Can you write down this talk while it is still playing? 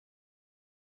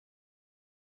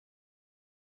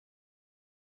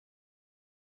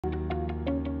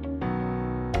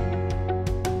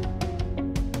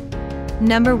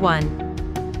Number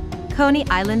 1. Coney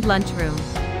Island Lunchroom.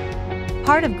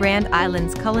 Part of Grand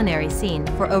Island's culinary scene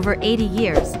for over 80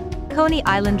 years, Coney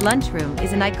Island Lunchroom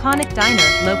is an iconic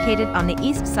diner located on the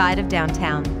east side of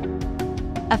downtown.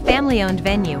 A family-owned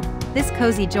venue, this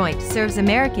cozy joint serves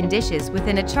American dishes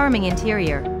within a charming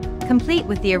interior, complete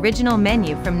with the original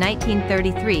menu from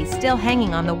 1933 still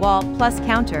hanging on the wall plus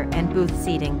counter and booth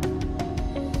seating.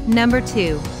 Number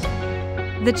 2.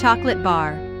 The Chocolate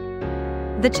Bar.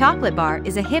 The Chocolate Bar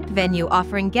is a hip venue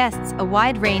offering guests a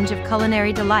wide range of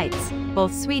culinary delights,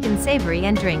 both sweet and savory,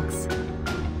 and drinks.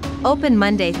 Open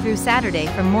Monday through Saturday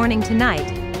from morning to night,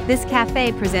 this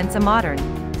cafe presents a modern,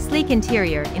 sleek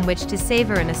interior in which to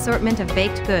savor an assortment of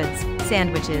baked goods,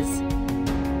 sandwiches.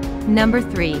 Number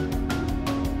 3.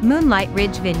 Moonlight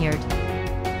Ridge Vineyard.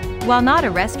 While not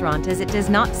a restaurant as it does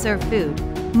not serve food,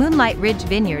 Moonlight Ridge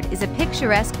Vineyard is a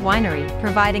picturesque winery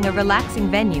providing a relaxing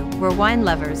venue where wine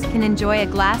lovers can enjoy a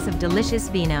glass of delicious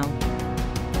vino.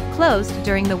 Closed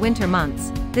during the winter months,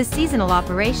 this seasonal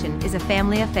operation is a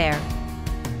family affair.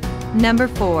 Number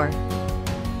 4.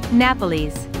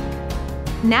 Napoli's.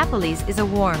 Napoli's is a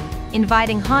warm,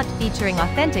 inviting haunt featuring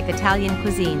authentic Italian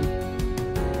cuisine.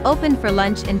 Open for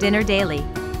lunch and dinner daily,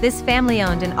 this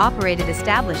family-owned and operated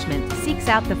establishment seeks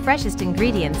out the freshest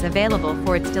ingredients available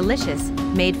for its delicious,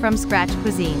 made-from-scratch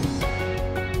cuisine.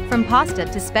 From pasta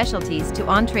to specialties to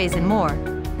entrees and more,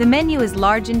 the menu is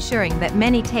large, ensuring that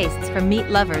many tastes from meat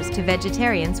lovers to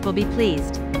vegetarians will be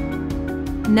pleased.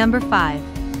 Number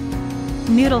 5.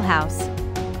 Noodle House.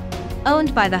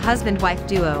 Owned by the husband-wife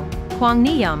duo, Quang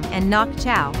Niyam and Ngoc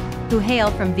Chow, who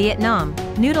hail from Vietnam,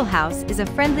 Noodle House is a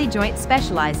friendly joint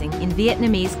specializing in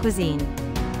Vietnamese cuisine.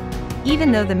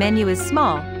 Even though the menu is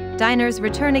small, diners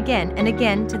return again and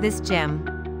again to this gem.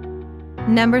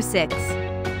 Number 6.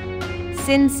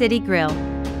 Sin City Grill.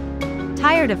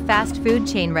 Tired of fast food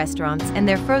chain restaurants and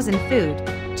their frozen food,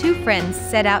 two friends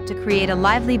set out to create a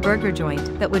lively burger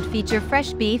joint that would feature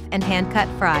fresh beef and hand-cut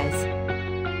fries.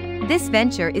 This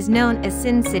venture is known as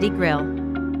Sin City Grill.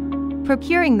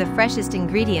 Procuring the freshest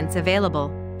ingredients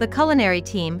available, the culinary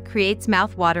team creates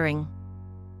mouth-watering.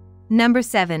 Number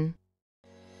 7.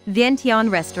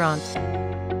 Vientiane Restaurant.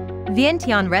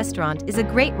 Vientiane Restaurant is a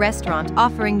great restaurant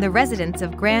offering the residents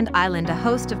of Grand Island a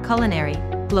host of culinary,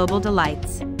 global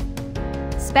delights.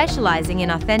 Specializing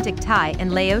in authentic Thai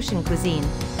and Laotian cuisine,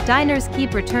 diners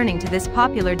keep returning to this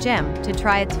popular gem to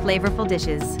try its flavorful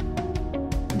dishes.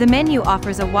 The menu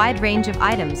offers a wide range of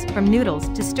items from noodles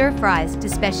to stir-fries to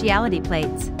specialty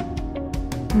plates.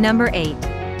 Number 8.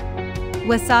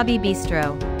 Wasabi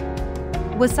Bistro.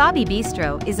 Wasabi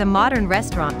Bistro is a modern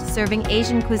restaurant serving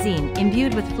Asian cuisine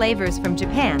imbued with flavors from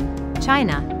Japan,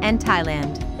 China, and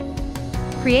Thailand.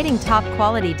 Creating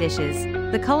top-quality dishes,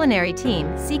 the culinary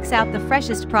team seeks out the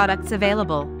freshest products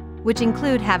available, which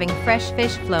include having fresh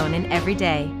fish flown in every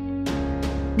day.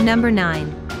 Number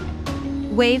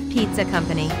 9. Wave Pizza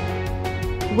Company.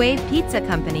 Wave Pizza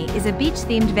Company is a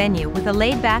beach-themed venue with a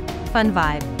laid-back, fun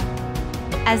vibe.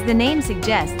 As the name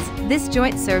suggests, this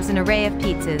joint serves an array of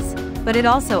pizzas, but it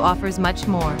also offers much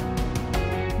more.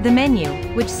 The menu,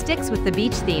 which sticks with the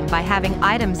beach theme by having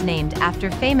items named after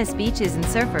famous beaches and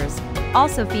surfers,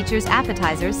 also features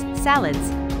appetizers,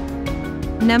 salads.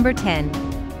 Number 10.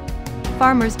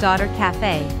 Farmer's Daughter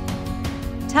Cafe.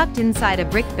 Tucked inside a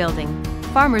brick building,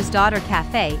 Farmer's Daughter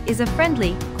Cafe is a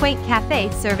friendly, quaint cafe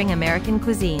serving American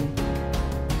cuisine.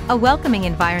 A welcoming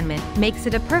environment makes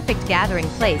it a perfect gathering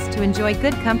place to enjoy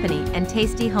good company and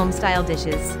tasty home-style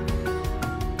dishes.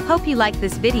 Hope you like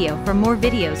this video. For more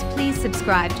videos, please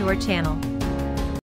subscribe to our channel.